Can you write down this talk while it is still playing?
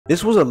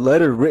This was a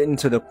letter written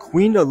to the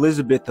Queen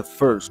Elizabeth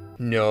I.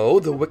 No,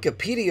 the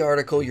Wikipedia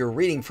article you're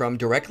reading from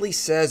directly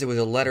says it was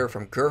a letter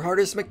from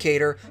Gerhardus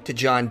Mercator to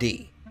John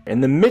Dee.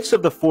 In the midst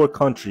of the four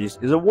countries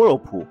is a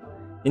whirlpool,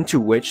 into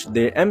which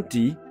they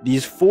empty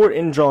these four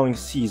indrawing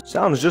seas.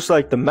 Sounds just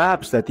like the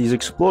maps that these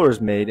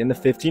explorers made in the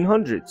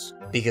 1500s.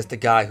 Because the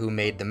guy who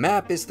made the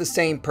map is the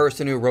same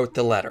person who wrote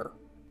the letter.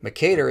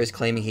 Mercator is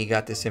claiming he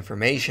got this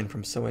information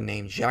from someone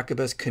named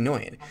Jacobus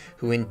Canoyan,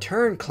 who in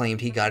turn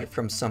claimed he got it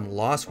from some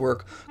lost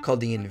work called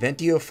the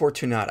Inventio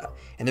Fortunata,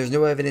 and there's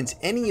no evidence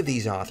any of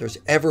these authors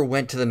ever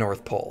went to the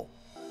North Pole.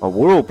 A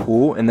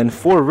whirlpool and then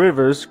four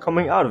rivers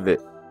coming out of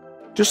it,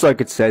 just like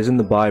it says in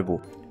the Bible.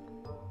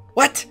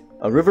 What?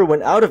 A river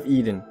went out of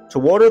Eden to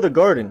water the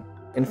garden,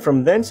 and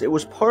from thence it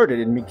was parted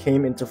and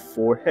became into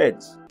four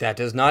heads. That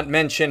does not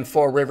mention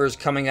four rivers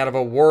coming out of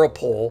a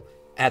whirlpool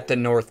at the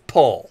North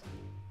Pole.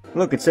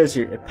 Look, it says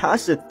here, it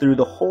passeth through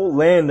the whole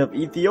land of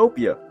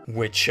Ethiopia.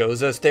 Which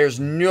shows us there's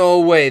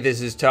no way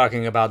this is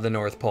talking about the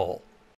North Pole.